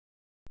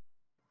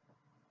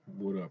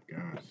What up,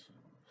 guys?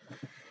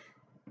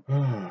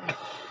 Ah,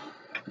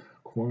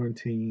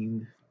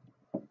 quarantine,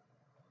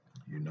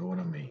 you know what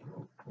I mean.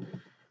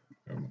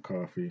 Got my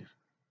coffee,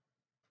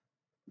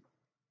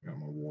 got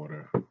my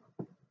water,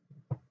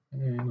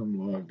 and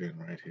I'm logged in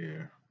right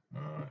here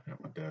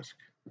at my desk.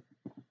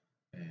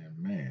 And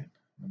man,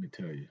 let me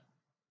tell you,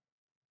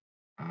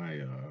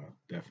 I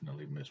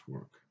definitely miss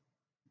work.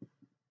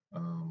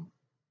 Um,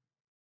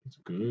 it's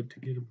good to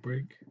get a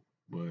break,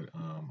 but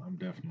I'm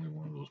definitely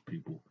one of those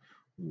people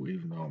who,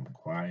 even though I'm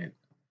quiet,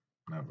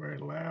 not very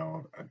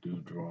loud, I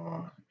do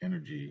draw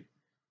energy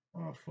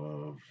off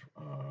of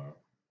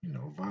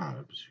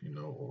vibes,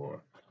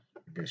 or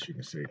I guess you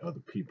can say other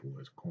people,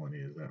 as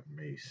corny as that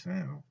may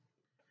sound.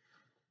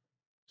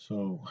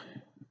 So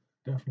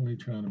definitely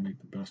trying to make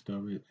the best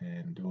of it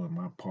and doing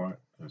my part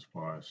as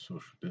far as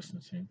social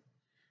distancing.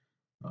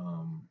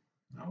 Um,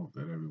 I hope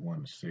that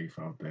everyone is safe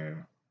out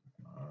there.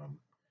 Um,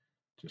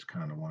 just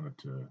kind of wanted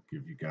to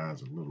give you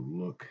guys a little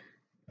look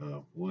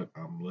of what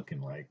I'm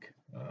looking like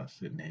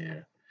sitting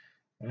here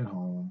at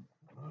home.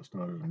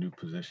 Started a new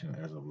position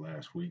as of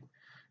last week.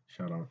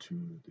 Shout out to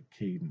the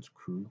Cadence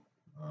crew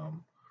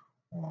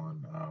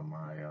on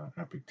my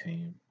Epic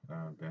team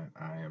that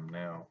I am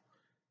now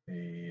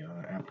a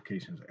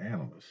applications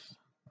analyst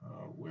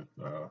with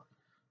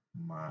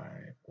my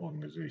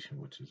organization,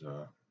 which is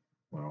the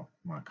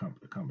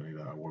company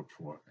that I work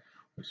for,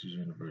 which is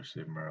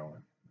University of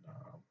Maryland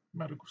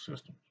Medical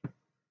Systems.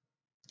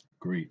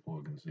 Great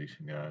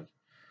organization, guys.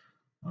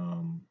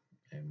 Um,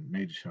 and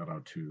major shout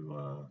out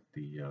to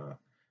the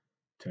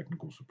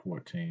technical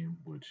support team,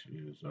 which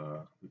is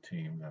the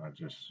team that I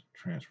just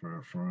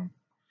transferred from.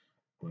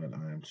 But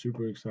I'm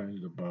super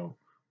excited about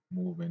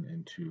moving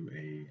into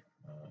a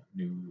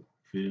new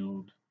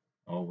field.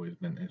 Always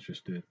been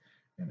interested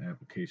in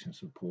application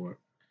support,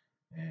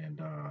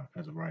 and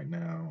as of right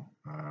now,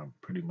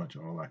 pretty much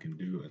all I can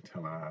do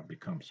until I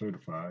become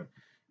certified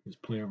is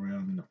play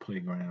around in the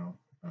playground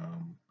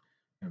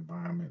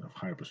environment of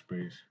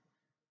hyperspace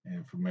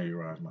and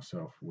familiarize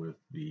myself with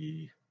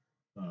the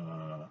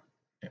uh,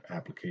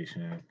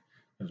 application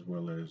as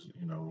well as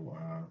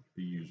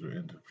the user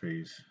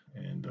interface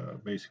and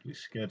basically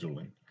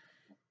scheduling,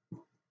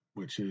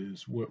 which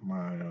is what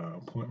my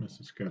appointments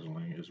and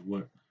scheduling is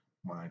what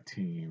my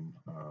team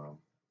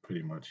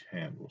pretty much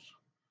handles.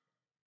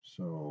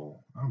 So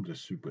I'm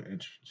just super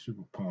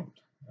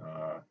pumped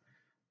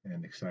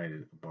and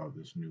excited about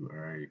this new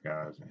area,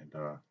 guys. And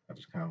I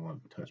just kind of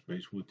wanted to touch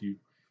base with you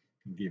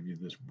and give you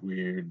this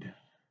weird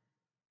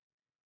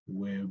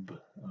web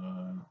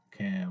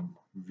cam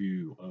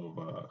view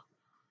of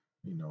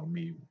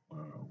me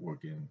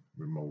working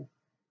remote.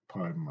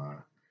 Pardon my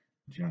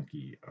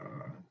junky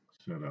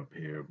setup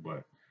here,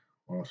 but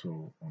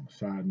also on a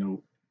side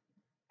note,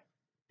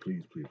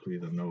 please, please,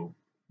 please, I know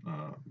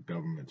the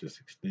government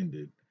just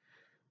extended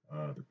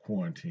the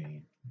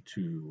quarantine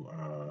to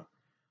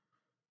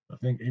I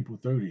think April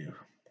 30th,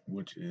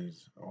 which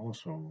is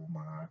also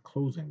my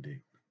closing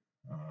date.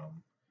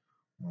 Um,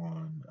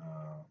 on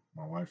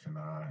my wife and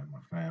I and my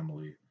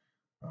family,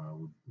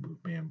 we're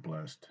being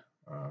blessed.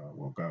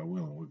 Well, God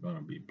willing, we're going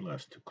to be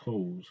blessed to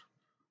close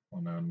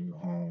on our new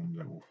home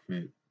that will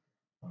fit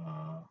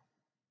uh,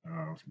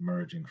 our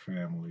merging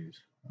families.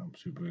 I'm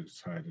super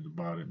excited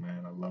about it,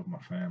 man. I love my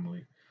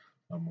family,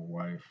 love my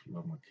wife,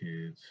 love my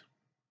kids,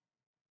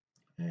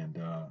 and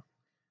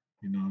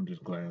I'm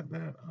just glad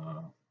that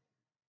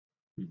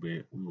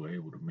we were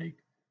able to make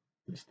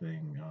this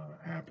thing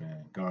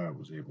happen. God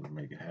was able to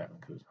make it happen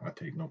because I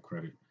take no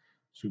credit.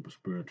 Super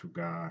spiritual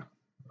guy,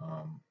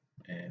 um,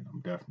 and I'm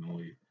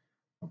definitely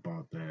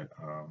about that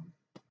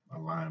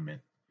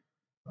alignment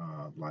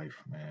life,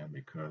 man.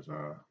 Because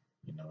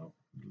you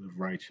live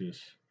righteous,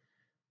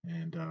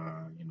 and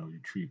you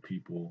treat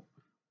people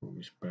with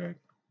respect,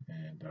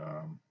 and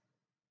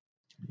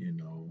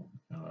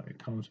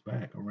it comes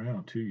back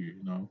around to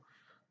you.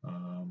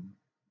 Um,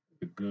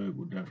 the good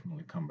will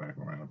definitely come back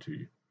around to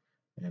you.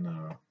 And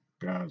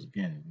guys,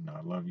 again,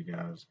 I love you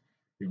guys.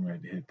 Getting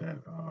ready to hit that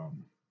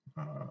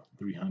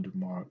 300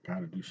 mark. Got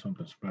to do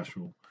something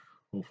special.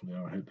 Hopefully,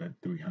 I'll hit that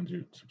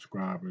 300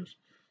 subscribers.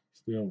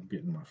 Still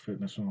getting my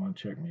fitness on.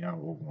 Check me out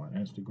over on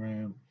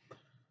Instagram.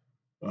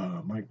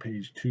 Mike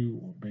Page 2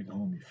 or Big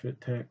Homie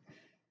Fit Tech.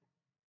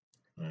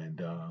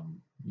 And,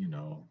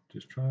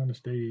 just trying to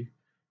stay,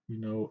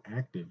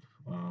 active.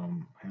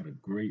 Had a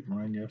great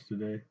run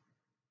yesterday.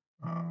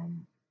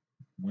 Um,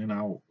 Went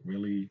out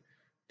really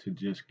to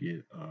just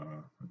get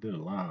I did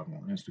a live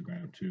on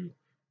Instagram too.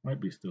 Might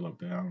be still up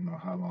there. I don't know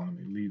how long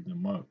they leave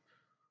them up.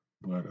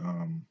 But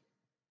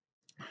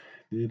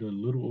did a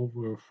little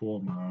over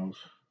 4 miles.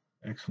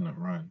 Excellent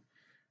run.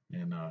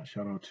 And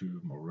shout out to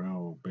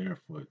Morel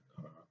Barefoot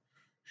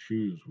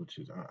shoes, which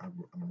is I'm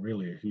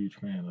really a huge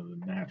fan of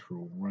the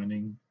natural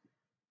running.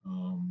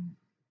 Um,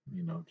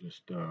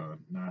 just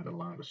not a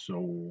lot of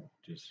sole,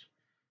 just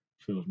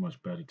feels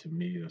much better to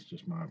me. That's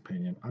just my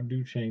opinion. I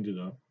do change it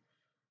up,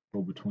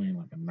 go between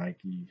like a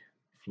Nike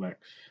Flex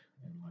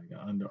and like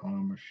an Under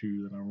Armour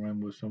shoe that I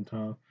run with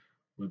sometimes.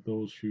 But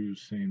those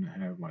shoes seem to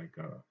have like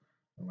a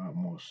a lot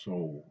more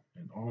soul,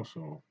 and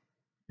also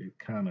it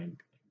kind of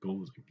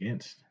goes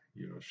against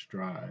your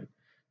stride.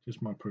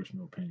 Just my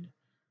personal opinion.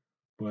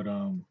 But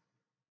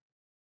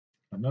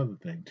another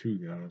thing too,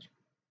 guys,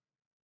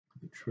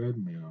 the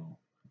treadmill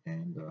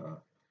and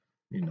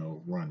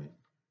running.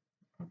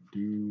 I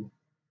do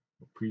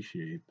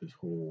appreciate this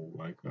whole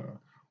like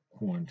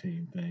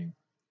quarantine thing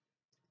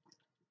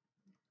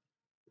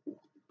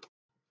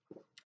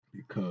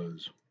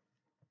because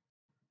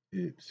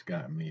it's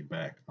got me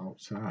back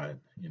outside,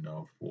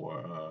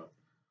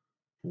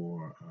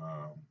 for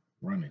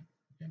running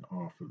and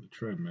off of the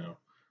treadmill,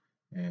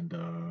 and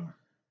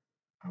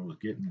I was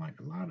getting like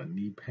a lot of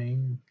knee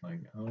pain.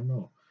 Like I don't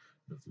know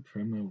if the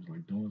treadmill was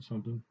like doing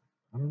something.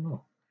 I don't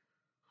know,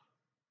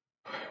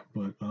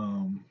 but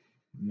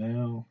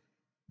now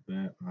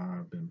that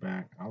I've been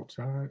back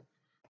outside,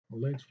 my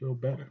legs feel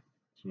better.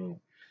 So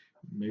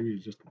maybe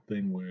it's just a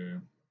thing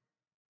where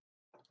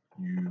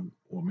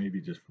or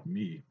maybe just for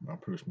me, my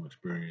personal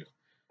experience,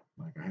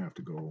 like I have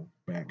to go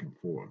back and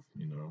forth,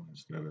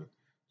 instead of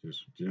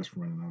just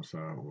running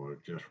outside or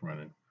just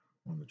running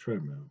on the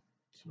treadmill.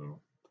 So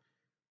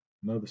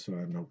another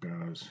side note,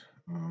 guys,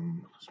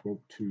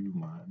 spoke to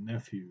my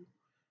nephew,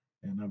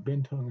 and I've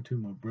been talking to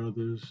my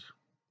brothers,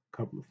 a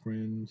couple of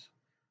friends,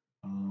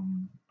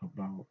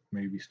 about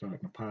maybe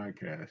starting a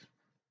podcast.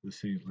 This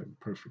seems like the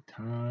perfect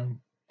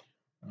time.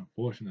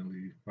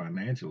 Unfortunately,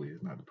 financially,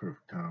 it's not the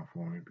perfect time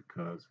for me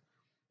because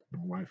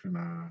my wife and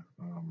I,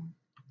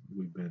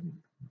 we've been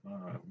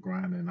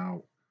grinding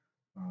out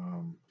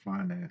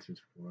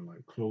finances for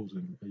like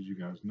closing. As you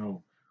guys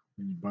know,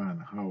 when you're buying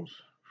a house,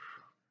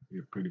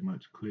 it pretty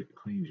much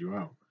cleans you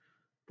out.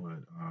 But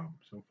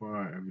so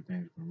far,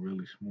 everything's been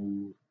really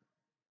smooth,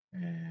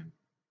 and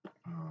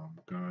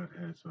God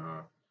has,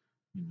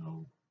 you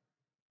know,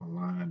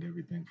 aligned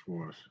everything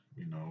for us,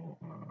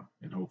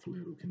 and hopefully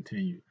it will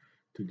continue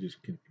to just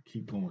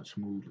keep going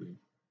smoothly.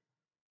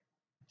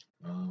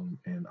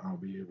 And I'll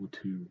be able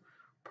to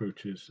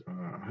purchase.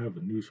 I have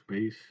a new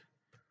space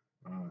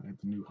at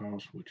the new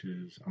house, which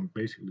is I'm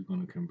basically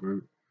going to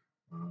convert.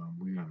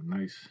 We got a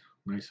nice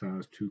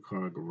size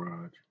 2-car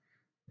garage,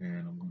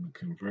 and I'm going to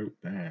convert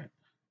that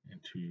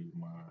into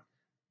my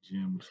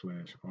gym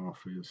slash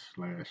office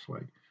slash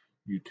like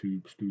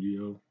YouTube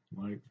studio,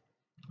 like.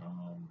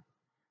 Um,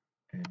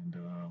 and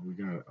we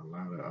got a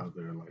lot of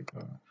other like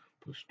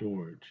for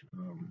storage.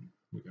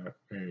 We got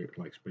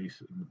like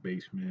space in the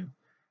basement.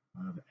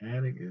 The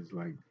attic is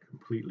like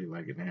completely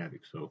like an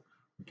attic, so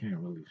we can't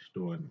really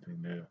store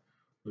anything there.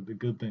 But the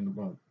good thing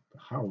about the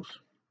house,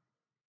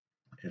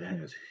 it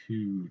has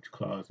huge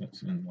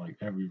closets in like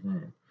every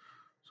room.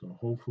 So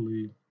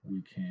hopefully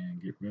we can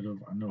get rid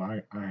of. I know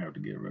I have to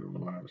get rid of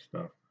a lot of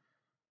stuff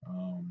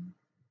um,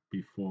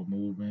 before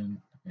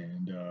moving,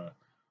 and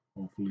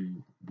hopefully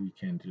we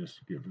can just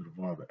get rid of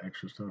all the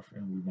extra stuff,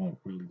 and we won't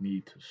really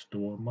need to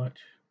store much.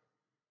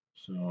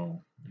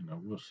 So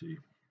we'll see.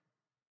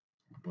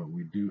 But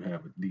we do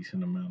have a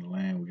decent amount of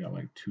land. We got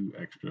like 2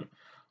 extra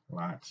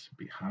lots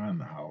behind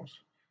the house,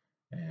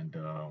 and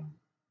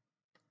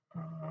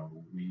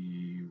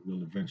we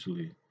will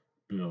eventually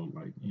build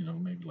like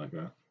maybe like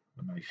a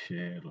nice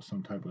shed or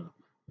some type of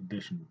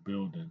additional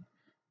building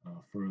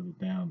further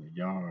down the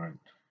yard,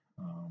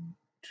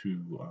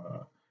 to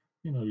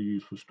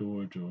use for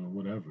storage or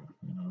whatever.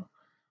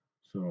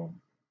 So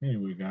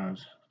anyway,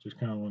 guys, just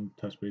kind of want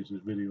to touch base.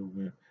 This video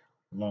went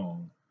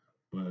long,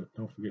 but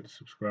don't forget to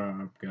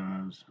subscribe,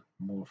 guys.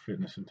 More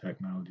fitness and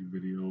technology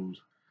videos.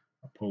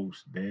 I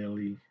post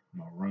daily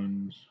my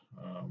runs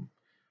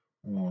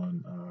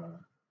on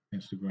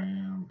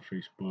Instagram,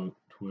 Facebook,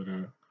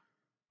 Twitter.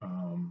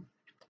 Um,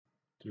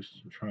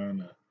 just trying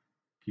to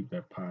keep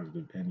that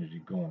positive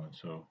energy going.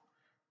 So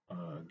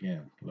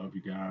again, love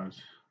you guys.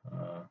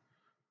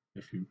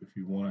 If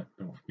you want,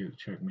 don't forget to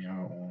check me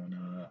out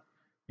on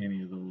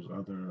any of those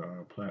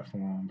other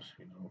platforms.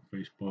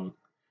 Facebook,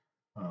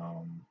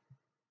 um,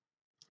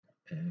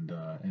 and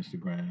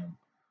Instagram.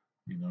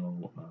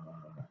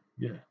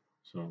 Yeah.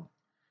 So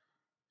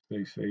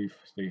stay safe,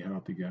 stay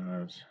healthy,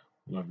 guys.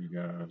 Love you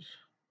guys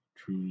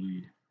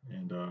truly,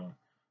 and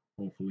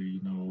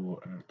hopefully,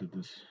 after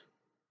this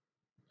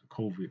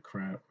COVID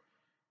crap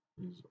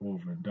is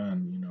over and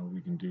done,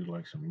 we can do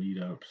like some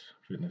meetups,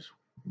 fitness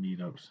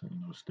meetups.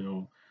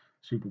 Still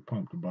super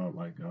pumped about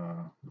like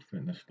the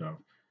fitness stuff.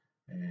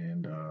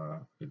 And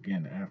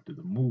again, after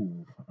the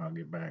move, I'll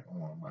get back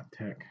on my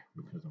tech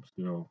because I'm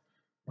still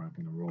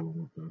rocking and rolling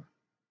with the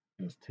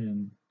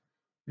S10,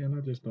 and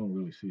I just don't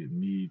really see a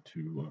need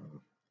to.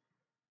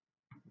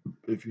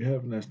 If you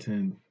have an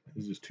S10,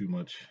 it's just too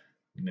much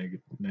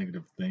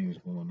negative things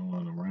going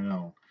on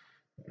around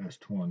the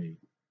S20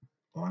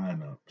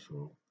 lineup.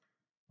 So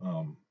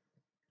um,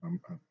 I'm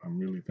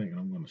really thinking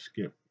I'm going to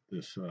skip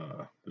this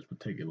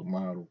particular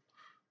model.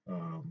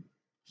 Um,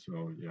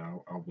 so yeah,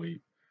 I'll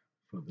wait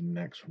for the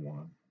next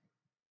one.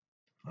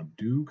 I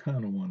do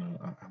kind of want to.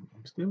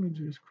 I'm still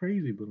enjoying. It's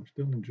crazy, but I'm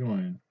still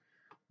enjoying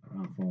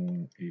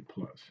iPhone 8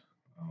 Plus.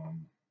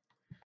 Um,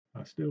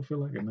 I still feel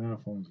like an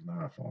iPhone's an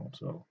iPhone,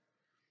 so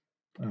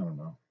I don't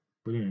know.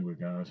 But anyway,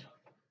 guys,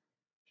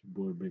 It's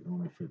your boy Big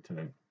Homie Fit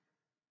Tech.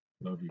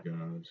 Love you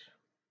guys.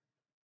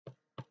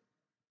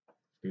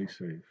 Stay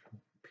safe.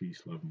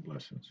 Peace, love, and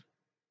blessings.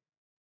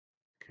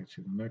 Catch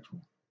you in the next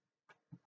one.